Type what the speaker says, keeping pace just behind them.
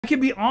I could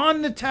be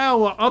on the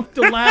tower, up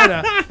the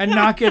ladder, and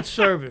not get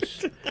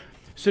service.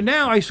 So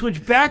now I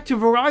switch back to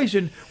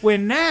Verizon, where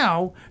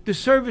now the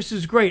service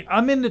is great.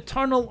 I'm in the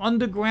tunnel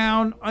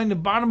underground on the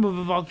bottom of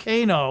a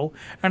volcano,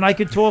 and I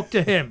can talk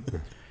to him.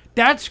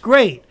 That's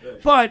great.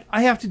 But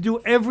I have to do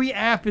every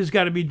app has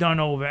got to be done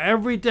over,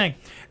 everything.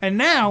 And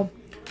now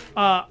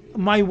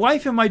my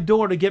wife and my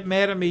daughter get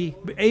mad at me,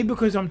 A,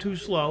 because I'm too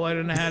slow. I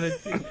don't know how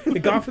to.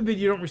 God forbid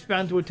you don't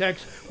respond to a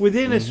text.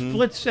 Within a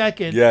split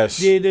second,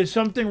 there's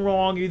something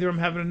wrong. Either I'm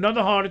having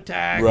another heart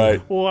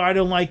attack, or I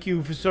don't like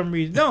you for some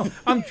reason. No,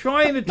 I'm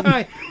trying to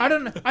type.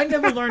 I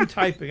never learned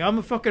typing. I'm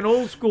a fucking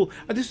old school.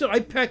 I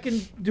peck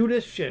and do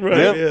this shit.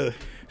 Right, yeah.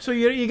 So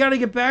you got to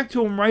get back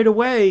to him right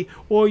away,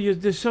 or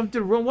there's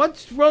something wrong.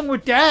 What's wrong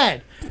with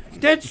Dad?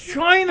 Dad's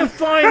trying to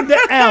find the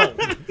L.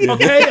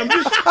 Okay, I'm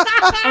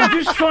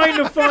just trying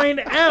to find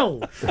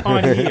L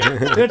on here.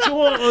 That's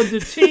all, or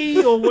the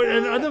T, or what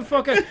other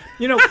fucker.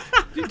 You know,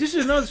 this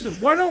is another stuff.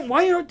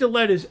 Why aren't the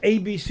letters A,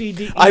 B, C,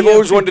 D, E? I've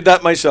always wondered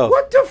that myself.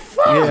 What the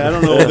fuck? Yeah, I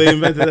don't know if they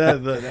invented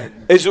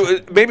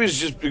that. Maybe it's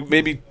just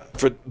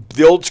for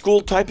the old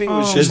school typing. It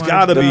was just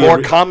gotta the be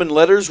more common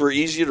letters were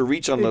easier to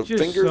reach on the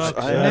fingers. Sucks.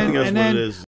 I think that's what it is.